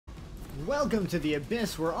Welcome to the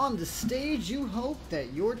Abyss, where on the stage you hope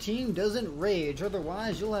that your team doesn't rage,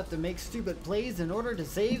 otherwise you'll have to make stupid plays in order to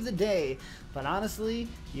save the day. But honestly,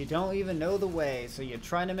 you don't even know the way, so you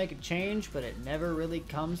try to make a change, but it never really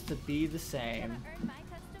comes to be the same.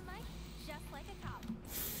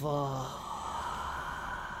 Fuck.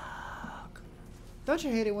 Don't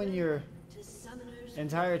you hate it when your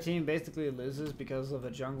entire team basically loses because of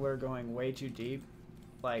a jungler going way too deep?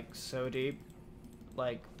 Like, so deep.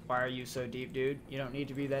 Like, why are you so deep, dude? You don't need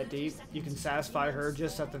to be that deep. You can satisfy her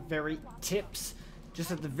just at the very tips,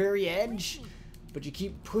 just at the very edge, but you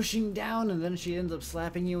keep pushing down and then she ends up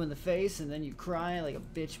slapping you in the face and then you cry like a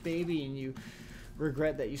bitch baby and you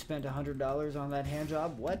regret that you spent $100 on that hand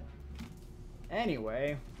job. What?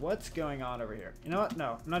 Anyway, what's going on over here? You know what?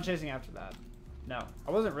 No, I'm not chasing after that. No,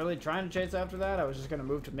 I wasn't really trying to chase after that. I was just going to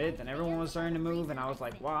move to mid, then everyone was starting to move, and I was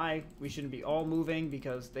like, why? We shouldn't be all moving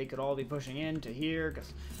because they could all be pushing in to here,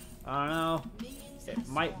 because, I don't know, it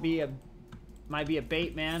might be a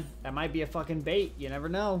bait, man. That might be a fucking bait. You never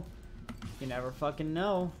know. You never fucking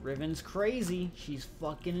know. Riven's crazy. She's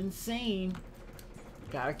fucking insane.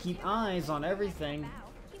 Gotta keep eyes on everything.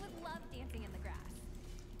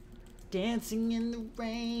 Dancing in the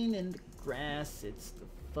rain and the grass, it's the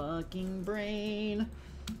fucking brain.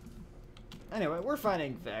 Anyway, we're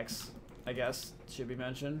fighting Vex, I guess, should be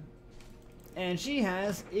mentioned. And she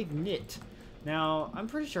has Ignite. Now, I'm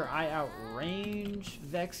pretty sure I outrange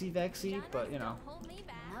Vexy, but you know.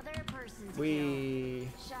 We...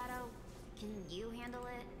 Shadow, can you handle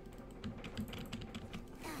it?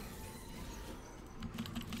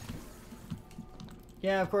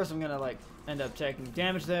 Yeah, of course I'm gonna like end up taking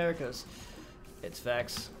damage there because it's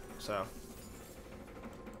Vex, so.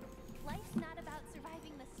 Not about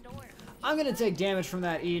surviving the storm. I'm gonna take damage from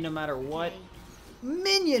that E no matter what.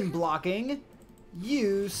 Minion blocking?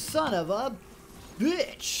 You son of a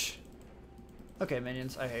bitch! Okay,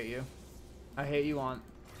 minions, I hate you. I hate you on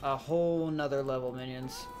a whole nother level,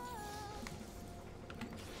 minions.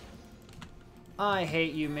 I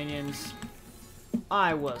hate you, minions.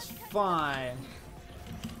 I was fine.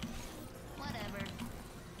 Whatever.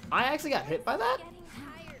 I actually got hit by that?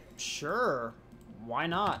 Sure. Why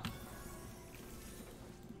not?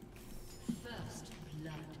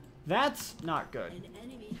 That's not good.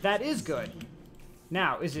 That is good.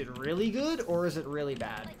 Now, is it really good or is it really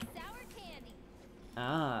bad? Like sour candy.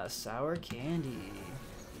 Ah, sour candy.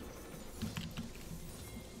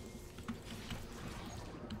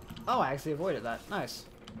 Oh, I actually avoided that. Nice.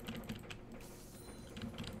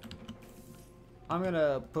 I'm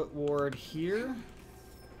gonna put ward here.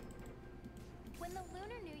 When the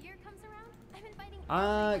Lunar New Year comes around, I'm inviting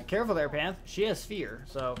Careful there, Panth. She has fear,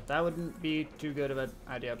 so that wouldn't be too good of an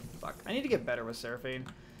idea. Fuck. I need to get better with Seraphine.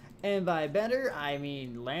 And by better, I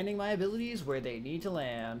mean landing my abilities where they need to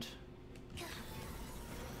land.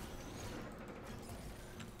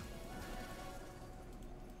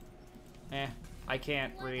 I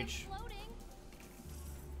can't reach.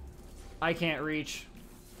 I can't reach.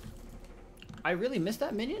 I really missed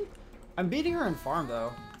that minion? I'm beating her in farm,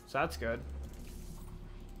 though, so that's good.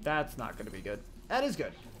 That's not going to be good. That is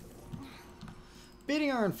good. Beating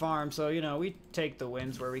her in farm, so, you know, we take the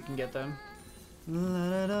wins where we can get them. La,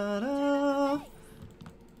 da, da, da.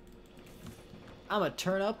 I'm a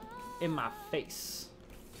turn up in my face.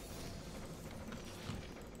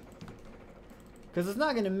 Because it's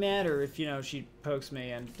not going to matter if, you know, she pokes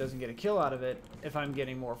me and doesn't get a kill out of it if I'm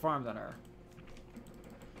getting more farm than her.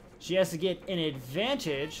 She has to get an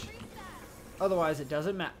advantage. Otherwise, it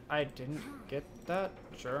doesn't matter. I didn't get that.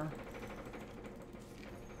 Sure.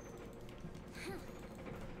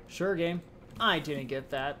 Sure, game. I didn't get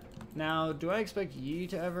that. Now, do I expect Yi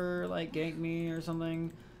to ever, like, gank me or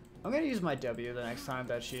something? I'm gonna use my W the next time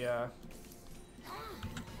that she, Can't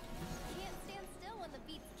stand still when the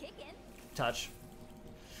beat's kicking. touch.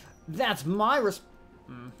 That's my Oh.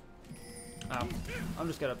 I'm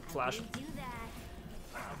just gonna flash. Do that.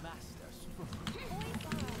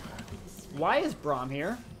 Why is Braum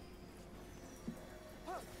here?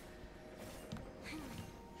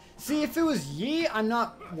 See, if it was Yi, I'm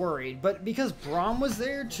not worried. But because Braum was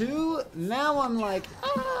there too, now I'm like,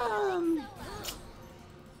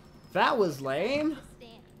 that was lame.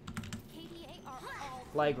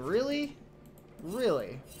 Like, really?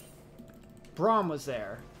 Really? Braum was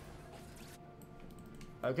there.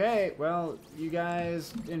 Okay, well, you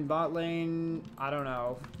guys in bot lane, I don't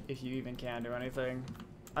know if you even can do anything.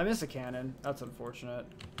 I miss a cannon. That's unfortunate.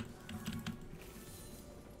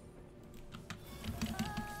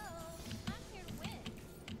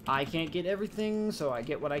 I can't get everything, so I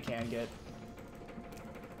get what I can get.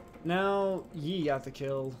 Now, Yi got the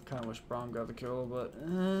kill. Kind of wish Braum got the kill, but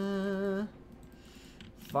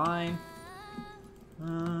fine.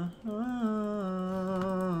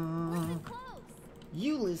 Listen close.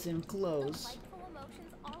 You listen close. Delightful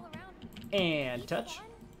emotions all around. And Each touch.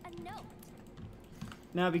 one, a note.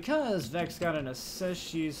 Now, because Vex got an assist,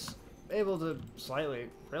 she's able to slightly...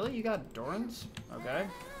 Really? You got Doran's? Okay.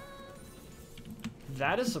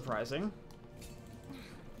 That is surprising.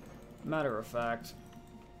 Matter of fact.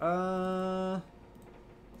 I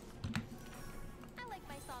like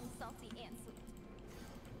my song salty and sweet.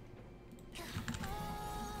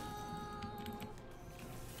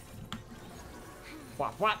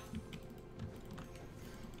 What?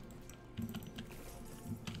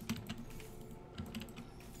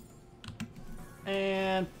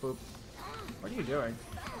 And boop. What are you doing?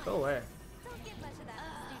 Go away. Don't get much of that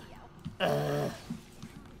in the studio.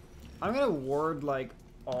 I'm gonna ward like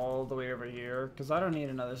all the way over here because I don't need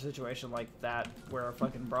another situation like that where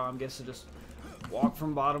fucking Braum gets to just walk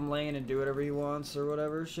from bottom lane and do whatever he wants or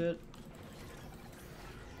whatever shit.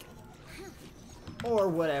 Or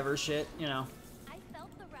whatever shit, you know. I felt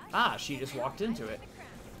the rush. Ah, she just walked into it.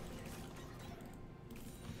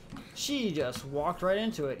 She just walked right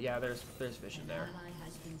into it. Yeah, there's vision there.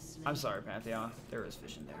 I'm sorry, Pantheon. There is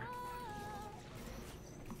vision there.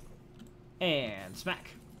 And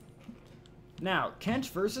smack. Now, Kench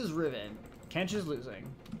versus Riven. Kench is losing.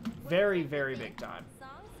 Very, very big time.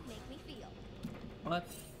 Songs make me feel. What?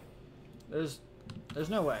 There's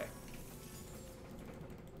no way.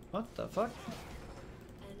 What the fuck?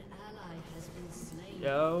 An ally has been slain.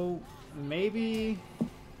 Yo, maybe...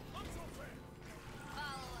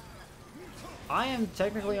 I am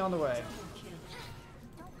technically on the way.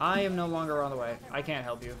 I am no longer on the way. I can't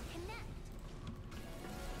help you.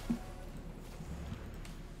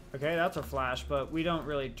 Okay, that's a flash, but we don't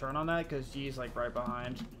really turn on that because Yi's like right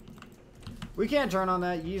behind. We can't turn on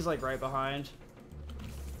that. Yi's like right behind.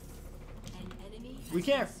 An enemy has We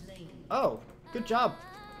can't. been slain. Oh, good job.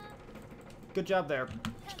 Good job there,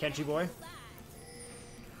 Kenchi boy.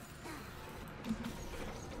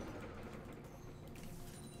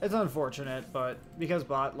 It's unfortunate, but because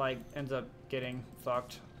bot like ends up getting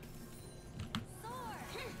fucked.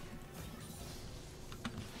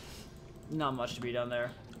 Not much to be done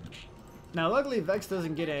there. Now, luckily, Vex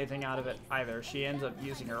doesn't get anything out of it either. She ends up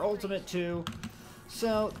using her ultimate too,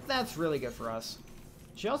 so that's really good for us.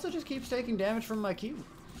 She also just keeps taking damage from my Q.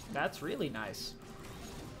 That's really nice.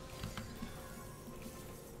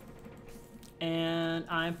 And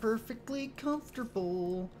I'm perfectly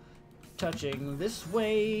comfortable touching this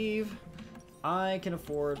wave. I can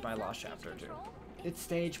afford my lost chapter too. It's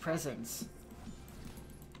stage presence.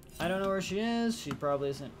 I don't know where she is. She probably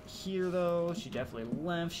isn't here though. She definitely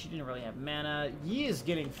left. She didn't really have mana. Yi is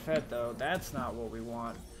getting fed though. That's not what we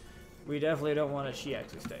want. We definitely don't want it. She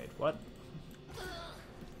actually stayed. What?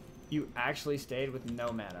 You actually stayed with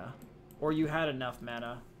no mana. Or you had enough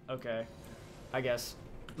mana. Okay. I guess.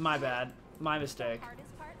 My bad. My mistake. The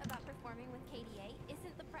hardest part about performing with KDA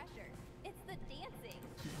isn't the pressure. It's the dancing.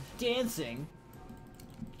 Dancing?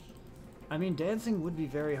 I mean, dancing would be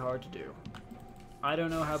very hard to do. I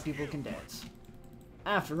don't know how people can dance.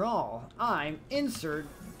 After all, I'm insert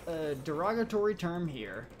a derogatory term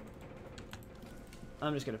here.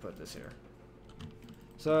 I'm just gonna put this here.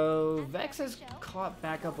 So, Vex has caught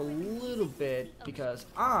back up a little bit because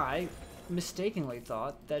I mistakenly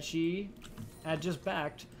thought that she had just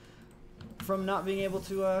backed from not being able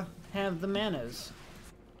to have the manas.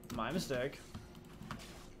 My mistake.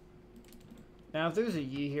 Now, if there's a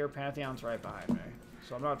Yi here, Pantheon's right behind me,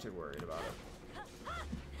 so I'm not too worried about it.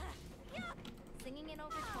 Singing in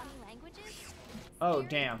over 20 languages? Oh,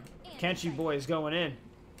 damn. Kenchi boy is going in.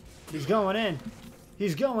 He's going in.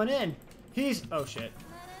 He's going in. He's... Oh, shit.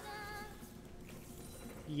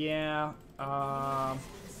 Yeah, I'm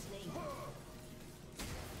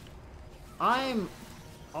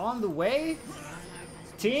on the way?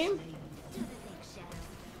 Team?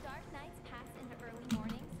 Dark nights pass into early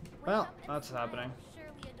mornings. Wake Well, up and that's smile, happening.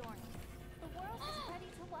 surely adorning. The world is ready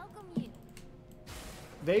to welcome you.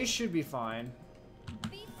 They should be fine.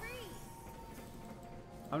 Be free.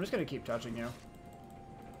 I'm just gonna keep touching you.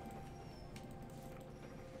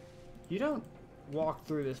 You don't walk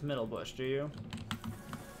through this middle bush, do you?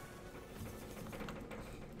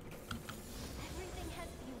 Everything has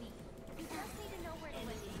beauty. You just need to know where to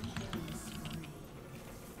look.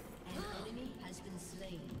 An enemy has been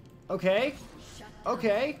slain. Okay.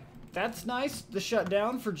 Okay. That's nice. The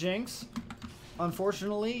shutdown for Jinx.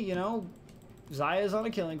 Unfortunately, you know, Zaya's on a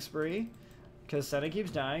killing spree. Because Senna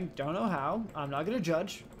keeps dying. Don't know how. I'm not going to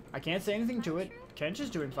judge. I can't say anything to it. Kench is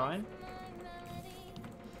doing fine.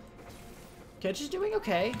 Catch is doing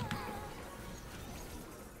okay.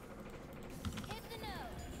 Hit the nose.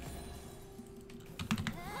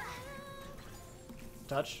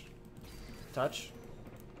 Touch. Touch.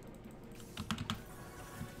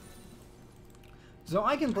 So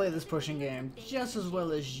I can play this pushing game just as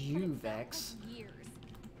well as you, Vex. Years.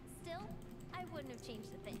 Still, I wouldn't have changed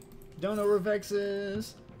a thing. Don't know where Vex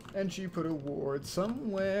is. And she put a ward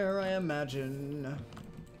somewhere, I imagine.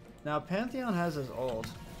 Now, Pantheon has his ult.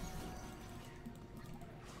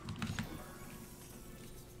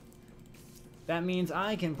 That means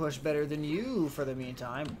I can push better than you for the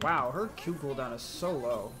meantime. Wow, her Q cooldown is so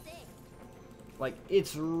low. Like,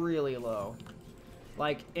 it's really low.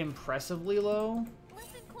 Like, impressively low.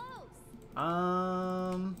 Listen close.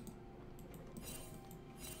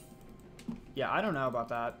 Yeah, I don't know about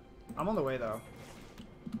that. I'm on the way, though.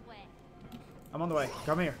 Way. I'm on the way.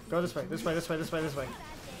 Come here. Go this way. This way, this way, this way, this way. Bad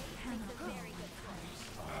day makes a very good friend.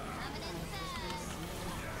 Coming in fast.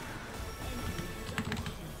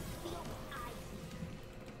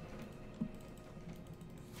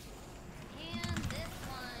 And this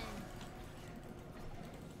one.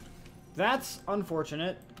 That's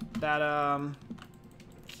unfortunate. That,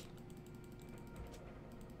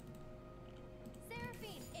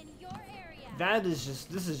 Seraphine, in your area.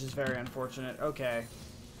 this is just very unfortunate. Okay.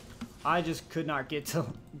 I just could not get to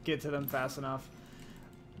them fast enough.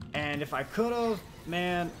 And if I could have,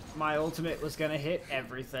 man, my ultimate was gonna hit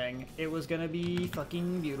everything. It was gonna be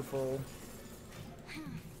fucking beautiful.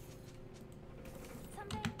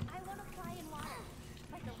 Someday I want to fly in water,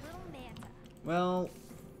 like a little manta. Well,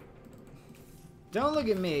 don't look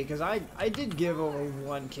at me, because I did give over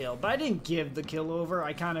 1 kill. But I didn't give the kill over.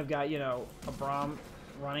 I kind of got, you know, a Braum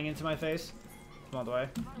running into my face. Come on the way.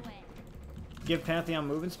 On the way. Give Pantheon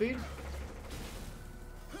movement speed.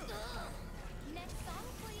 Next song,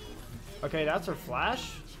 please. Okay, that's her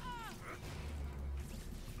flash.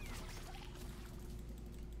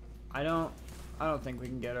 I don't think we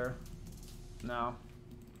can get her. No.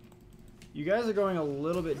 You guys are going a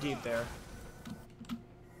little bit deep there.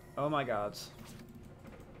 Oh my gods.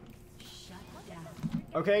 Shut down.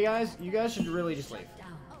 Okay, guys, you guys should really just leave.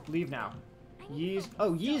 Down. Leave now. Yee's.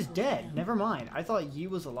 Oh, Yee's dead. Never mind. I thought Yee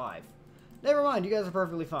was alive. Never mind. You guys are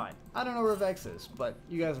perfectly fine. I don't know where Vex is, but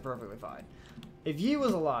you guys are perfectly fine. If Yee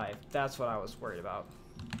was alive, that's what I was worried about.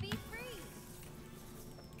 Be free.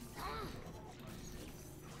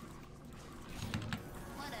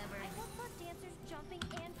 Whatever. I once saw dancers jumping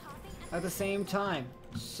and popping At the same time.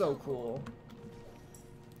 So cool.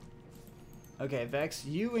 Okay, Vex,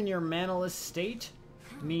 you and your manaless state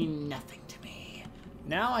mean nothing to me.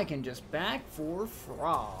 Now I can just back for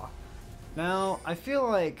Fra. Now, I feel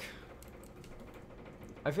like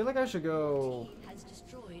I should go. Has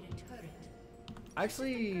destroyed a turret.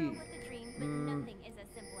 Actually, Girl with a dream, but nothing is as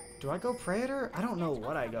simple as do I go Praetor? I don't know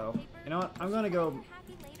what I go. You know what? I'm gonna go.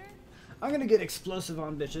 happy later. I'm gonna get explosive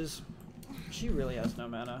on bitches. She really has no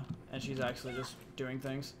mana, and she's actually just doing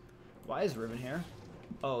things. Why is Riven here?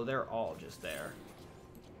 Oh, they're all just there.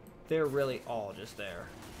 They're really all just there.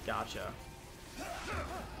 Gotcha.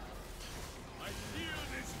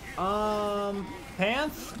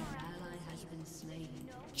 Pants? An ally has been slain.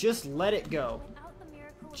 Just let it go. Without the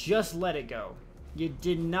miracle of Just let it go. You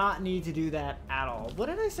did not need to do that at all. What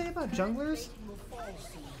did I say about junglers? Will fall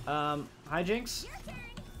soon. Hijinks? your turn.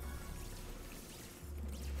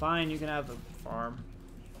 Fine, you can have the farm.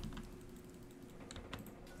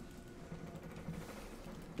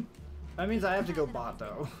 That means I have to go bot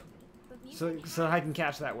though. With music So I can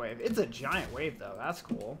catch that wave. It's a giant wave though. That's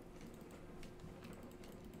cool.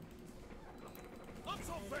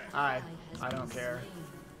 I don't care.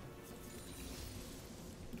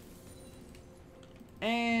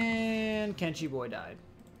 And Kenshi boy died.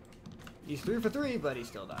 He's 3 for 3, but he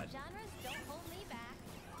still died. genres don't hold me back.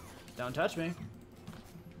 Don't touch me.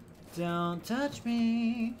 Don't touch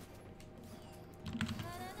me.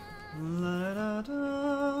 Na-na-na.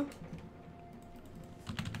 La-da-da.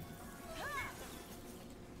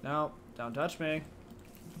 No, don't touch me.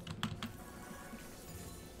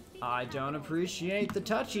 I don't appreciate the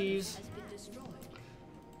touchies. Has been destroyed.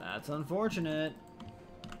 That's unfortunate.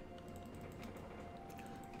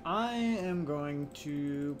 I am going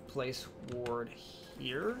to place ward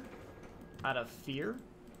here out of fear.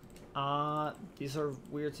 These are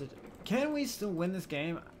weird. Can we still win this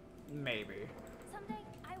game? Maybe. Someday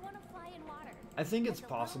I want to fly in water. I think it's Like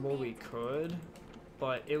a little possible we manta. could,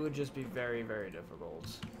 but it would just be very, very difficult.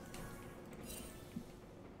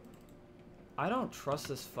 I don't trust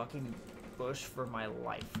this fucking bush for my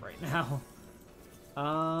life right now.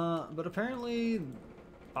 But apparently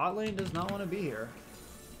bot lane does not want to be here.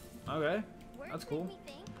 Okay, Words that's make cool. me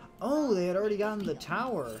think. Oh, they had already gotten the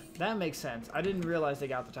tower. That makes sense. I didn't realize they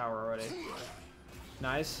got the tower already.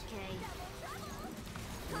 Nice.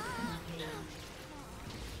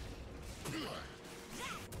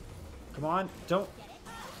 Come on, don't.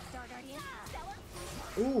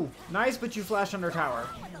 Ooh, nice, but you flash under tower.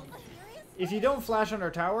 If you don't flash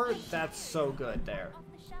under tower, that's so good there.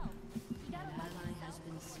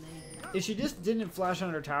 If she just didn't flash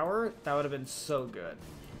under tower, that would have been so good.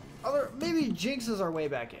 Maybe Jinx is our way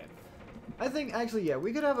back in. I think, actually, yeah,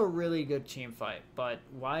 we could have a really good team fight, but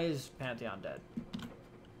why is Pantheon dead?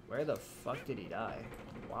 Where the fuck did he die?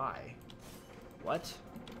 Why? What?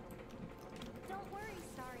 Don't worry,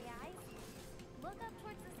 Starry Eyes. Look up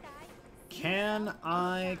towards the sky. Can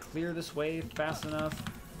I clear this wave fast enough?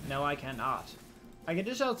 No, I cannot. I can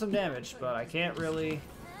dish out some damage, but I can't really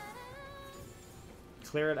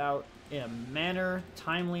clear it out in a manner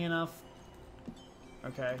timely enough.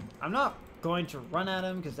 Okay, I'm not going to run at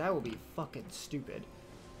him because that will be fucking stupid.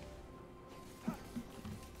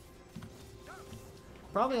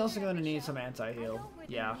 Probably also going to need some anti-heal.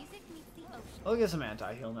 Yeah. I'll get some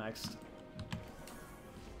anti-heal next.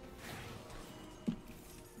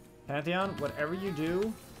 Pantheon, whatever you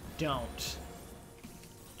do, don't.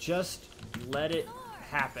 Just let it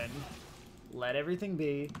happen. Let everything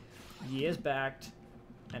be. Yi is backed.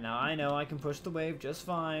 And now I know I can push the wave just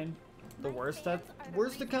fine. The worst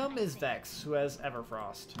to come is Vex, who has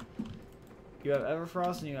Everfrost. You have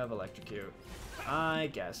Everfrost and you have Electrocute. I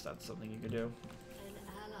guess that's something you could do.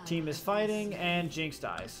 Team is fighting and Jinx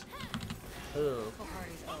dies. Ooh.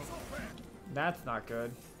 That's not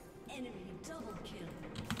good. Enemy double kill.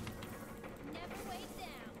 Never way down.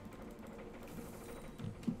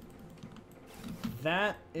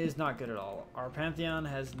 That is not good at all. Our Pantheon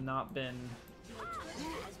has not been,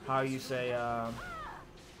 how you say,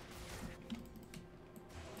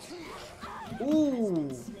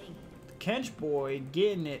 ooh, Kench boy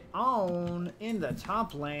getting it on in the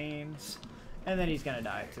top lanes. And then he's gonna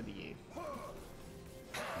die to the Yi.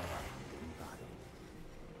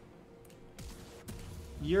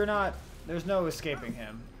 You're not, there's no escaping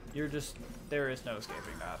him. You're just, there is no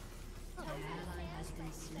escaping that.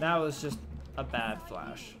 That was just a bad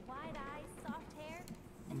flash.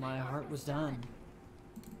 My heart was done.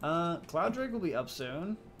 Cloud Drake will be up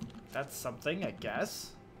soon. That's something, I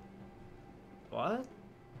guess. What?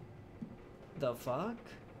 The fuck?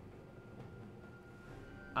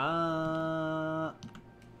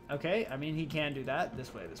 Okay, I mean, he can do that.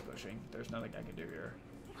 This wave is pushing. There's nothing I can do here.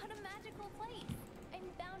 What a magical place. I'm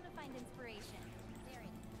bound to find inspiration. There it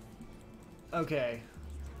is. Okay.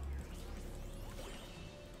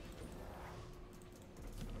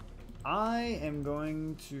 I am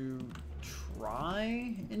going to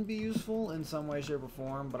try and be useful in some way, shape, or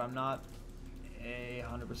form, but I'm not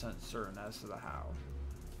 100% certain as to the how.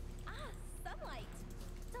 Ah, sunlight.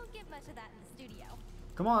 Don't get much of that in the studio.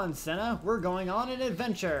 Come on, Senna, we're going on an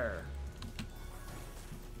adventure.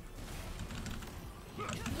 Bring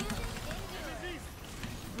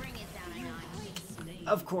it down a notch.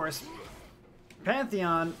 Of course.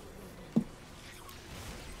 Pantheon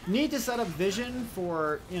need to set up vision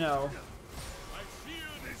for, you know.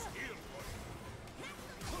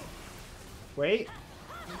 Wait.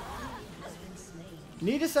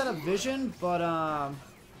 Need to set up vision, but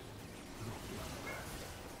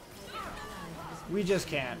we just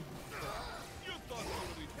can't.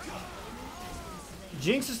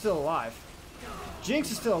 Jinx is still alive.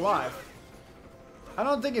 Jinx is still alive. I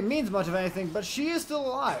don't think it means much of anything, but she is still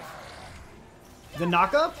alive. The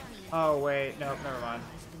knockup? Oh, wait. Nope, never mind.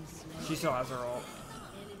 She still has her ult.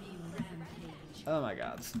 Oh my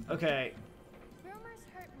god. Okay.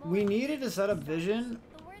 We needed to set up vision,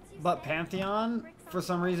 but Pantheon, for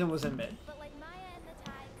some reason, was in mid. But like Maya and the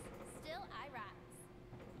tides, still I rise.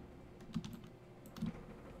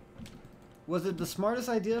 Was it the smartest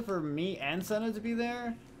idea for me and Senna to be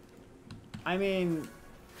there? I mean,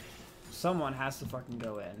 someone has to fucking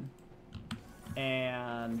go in.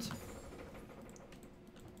 And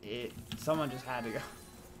someone just had to go.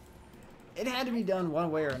 It had to be done one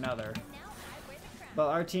way or another. And now I wear the crown. But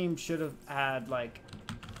our team should have had, like,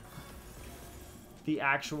 the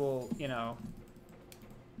actual, you know,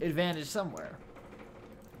 advantage somewhere.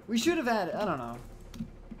 We should have had, I don't know.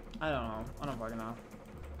 I don't fucking know.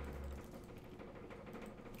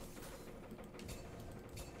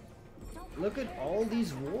 Look at all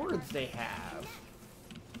these wards they have.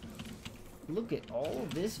 Look at all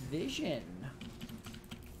this vision.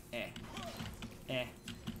 Eh. Eh.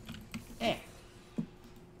 Eh.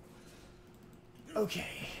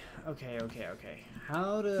 Okay.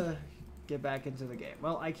 How to get back into the game?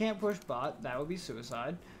 Well, I can't push bot. That would be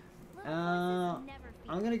suicide. Little voices never fear.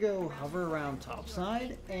 I'm gonna go hover around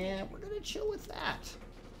topside, and we're gonna chill with that.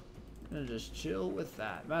 I'm gonna just chill with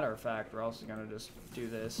that. Matter of fact, we're also gonna just do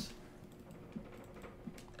this.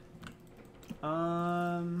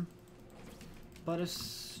 But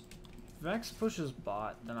if Vex pushes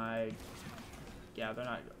bot, then yeah,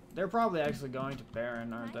 they're probably actually going to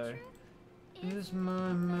Baron, aren't they? Is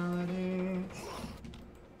my melody.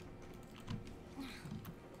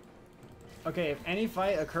 Okay, if any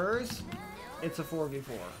fight occurs, it's a 4v4.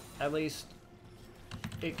 At least,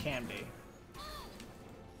 it can be.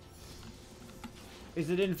 Is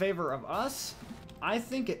it in favor of us? I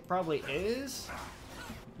think it probably is,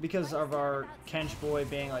 because of our Kench boy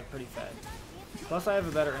being like pretty fed. Plus I have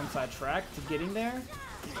a better inside track to getting there.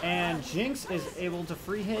 And Jinx is able to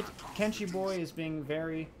free hit. Kenshi boy is being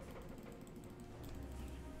very...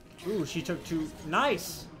 Ooh, she took 2.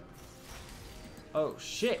 Nice! Oh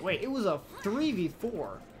shit, wait, it was a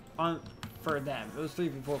 3v4 for them. It was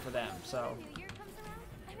 3v4 for them, so...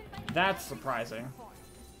 That's surprising.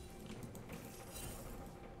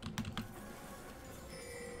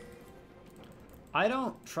 I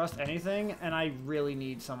don't trust anything, and I really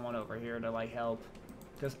need someone over here to, like, help.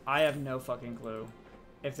 Because I have no fucking clue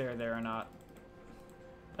if they're there or not.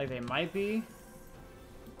 Like, they might be.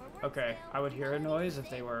 Okay, I would hear a noise if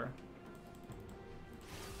they were.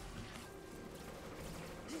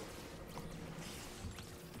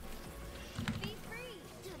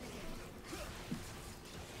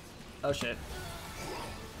 Oh, shit.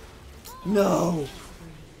 No!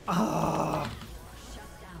 Ah!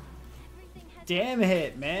 Damn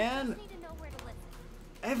it, man!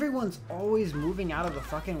 Everyone's always moving out of the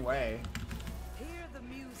fucking way.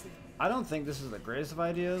 I don't think this is the greatest of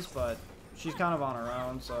ideas, but she's kind of on her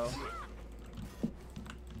own, so...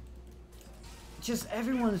 Just,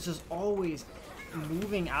 everyone's just always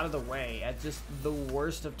moving out of the way at just the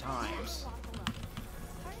worst of times.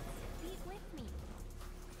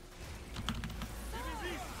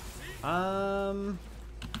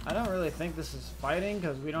 I don't really think this is fighting,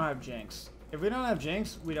 because we don't have Jinx. If we don't have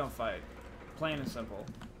Jinx, we don't fight. Plain and simple.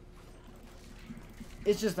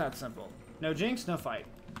 It's just that simple. No Jinx, no fight.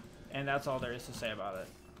 And that's all there is to say about it.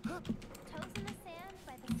 Toes in the sand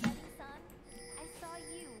by the setting sun. I saw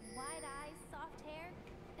you, wide eyes, soft hair,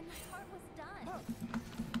 and my heart was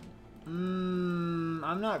done.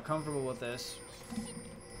 I'm not comfortable with this.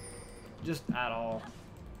 Just at all.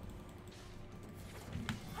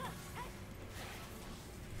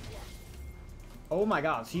 Oh my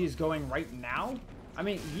god, he is going right now? I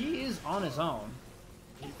mean, he is on his own.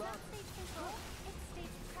 It's not stage control, it's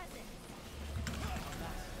stage presence.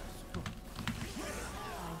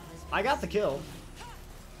 I got the kill.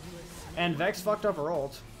 And Vex fucked up her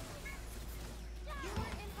ult.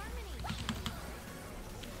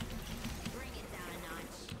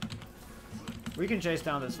 We can chase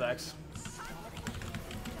down this Vex.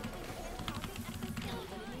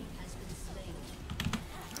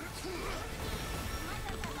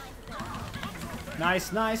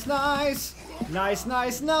 Nice, nice, nice! Nice,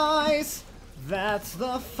 nice, nice! That's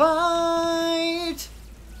the fight!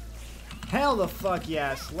 Hell the fuck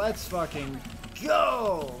yes! Let's fucking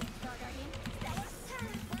go!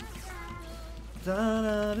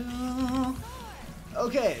 Da-da-da.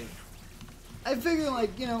 Okay. I figure,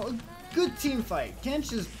 like, you know, a good team fight.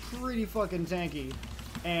 Kench is pretty fucking tanky.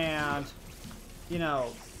 And, you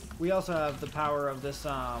know, we also have the power of this,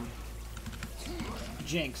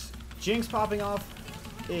 Jinx. Jinx popping off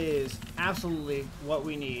is absolutely what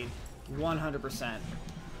we need, 100%.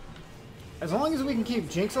 As long as we can keep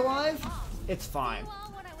Jinx alive, it's fine.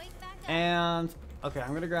 And, okay,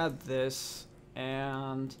 I'm gonna grab this,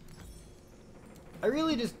 and I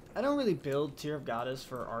don't really build Tear of Goddess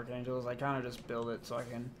for Archangels. I kind of just build it so I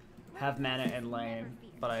can have mana in lane,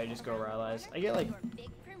 but I just go Rallies. I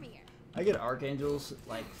get Archangels,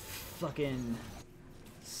 like, fucking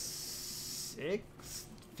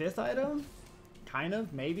 5th item? Kind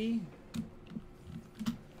of, maybe?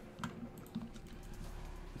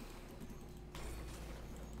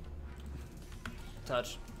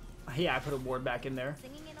 Touch. Yeah, I put a ward back in there.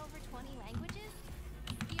 Singing in over 20 languages?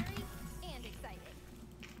 Scary and exciting.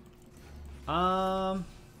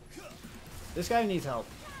 This guy needs help.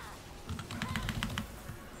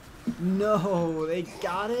 No, they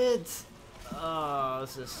got it!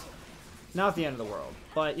 This is not the end of the world,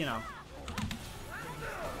 but, you know.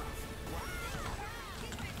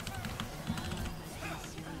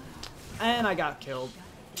 And I got killed.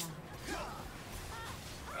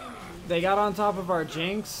 They got on top of our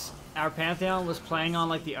Jinx. Our Pantheon was playing on,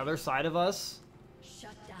 like, the other side of us.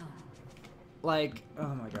 Shut down. Like,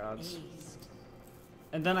 oh my god.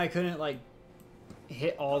 And then I couldn't, like,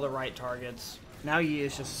 hit all the right targets. Now Yi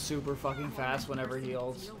is just super fucking fast whenever he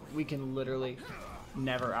ults. We can literally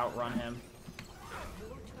never outrun him. Your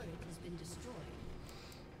turret has been destroyed.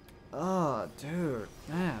 Oh, dude.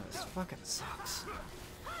 Man, this fucking sucks.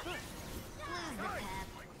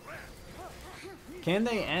 Can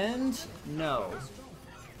they end? No.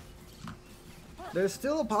 There's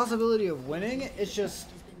still a possibility of winning. It's just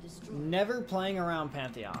never playing around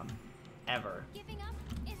Pantheon. Ever. Giving up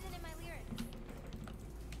isn't in my lyrics.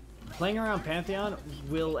 Playing around Pantheon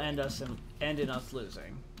will end in us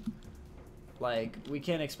losing. Like, we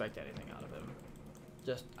can't expect anything out of him.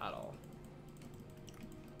 Just at all.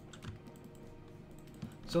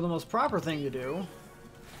 So the most proper thing to do,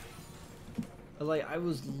 like, I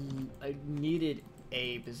needed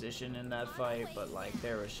a position in that fight, but like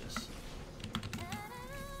there was just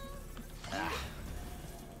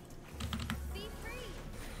Be free.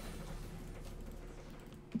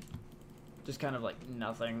 just kind of like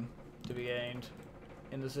nothing to be gained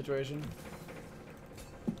in the situation.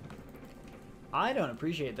 I don't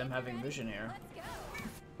appreciate them having vision here. Let's go.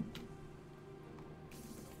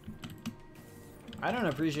 I don't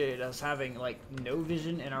appreciate us having like no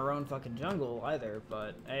vision in our own fucking jungle either,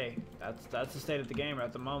 but hey, that's the state of the game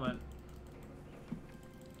at the moment.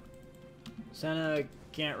 Senna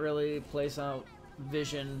can't really place out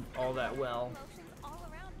vision all that well. Emotions all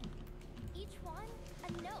around me. Each one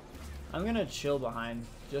a note. I'm gonna chill behind,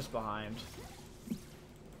 just behind.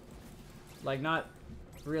 Like not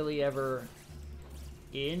really ever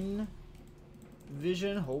in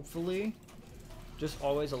vision, hopefully. Just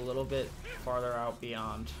always a little bit farther out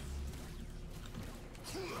beyond.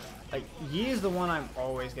 Like, Yi is the one I'm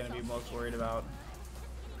always going to be most worried about.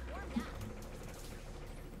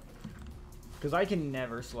 Because I can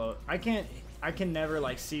never slow... I can never,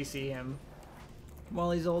 like, CC him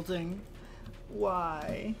while he's ulting.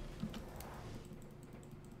 Why?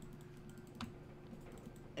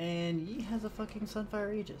 And Yi has a fucking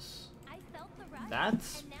Sunfire Aegis. I felt the rush,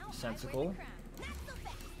 That's and now I wear sensible. the crown. Not so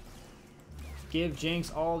fast. Give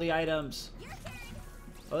Jinx all the items.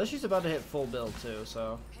 Well, she's about to hit full build too,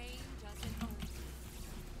 so.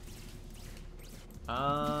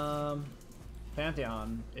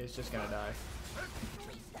 Pantheon is just gonna die.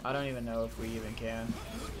 I don't even know if we even can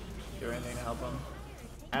do anything to help him.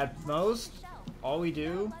 At most, all we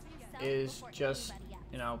do is just,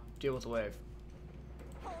 you know, deal with the wave.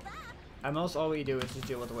 At most, all we do is just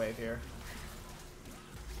deal with the wave here.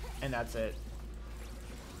 And that's it.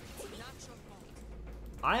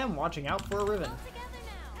 I am watching out for a Riven.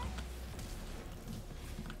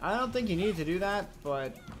 I don't think you need to do that,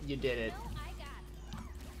 but you did it.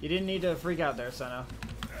 You didn't need to freak out there, Senna.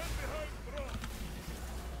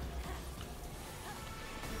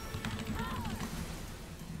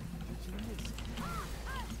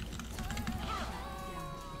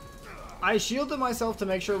 I shielded myself to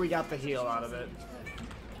make sure we got the heal out of it.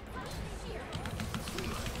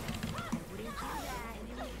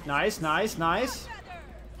 Nice, nice, nice.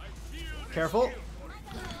 Careful.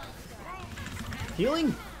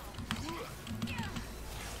 Healing.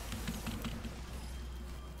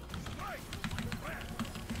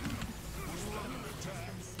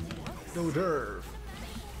 Go Derv.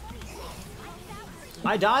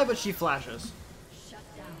 I die, but she flashes.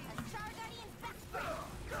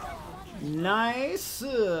 Nice.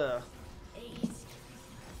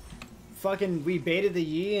 Fucking, we baited the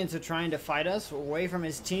Yi into trying to fight us away from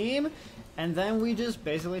his team, and then we just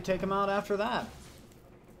basically take him out after that.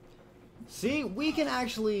 See, we can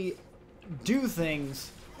actually do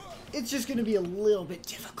things. It's just going to be a little bit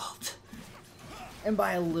difficult. And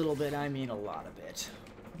by a little bit, I mean a lot of it.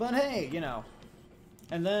 But hey, you know.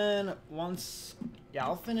 And then once... Yeah,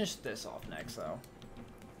 I'll finish this off next, though.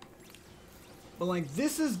 But, like,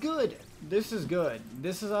 this is good. This is good.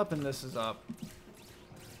 This is up and this is up.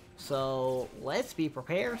 So, let's be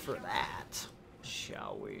prepared for that.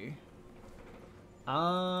 Shall we?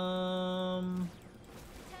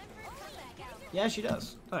 Yeah, she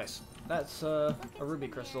does. Nice. That's a ruby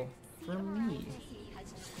crystal for me.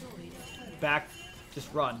 Back.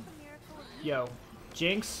 Just run. Yo.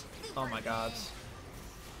 Jinx. Oh my god.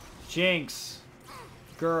 Jinx.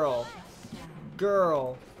 Girl.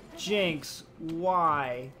 Girl. Jinx.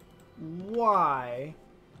 Why? Why?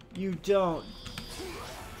 You don't.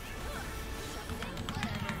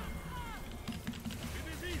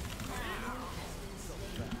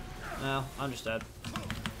 No, understood.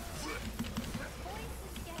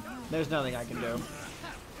 There's nothing I can do.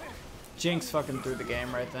 Jinx fucking threw the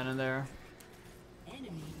game right then and there.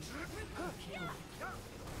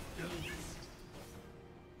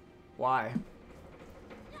 Why?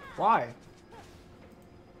 Why?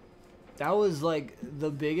 That was like the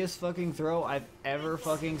biggest fucking throw I've ever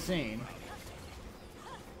fucking seen.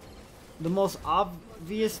 The most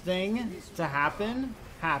obvious thing to happen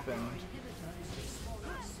happened.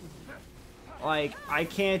 Like, I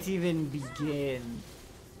can't even begin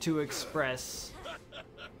to express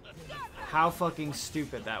how fucking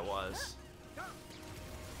stupid that was.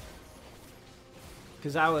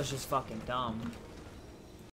 Because I was just fucking dumb.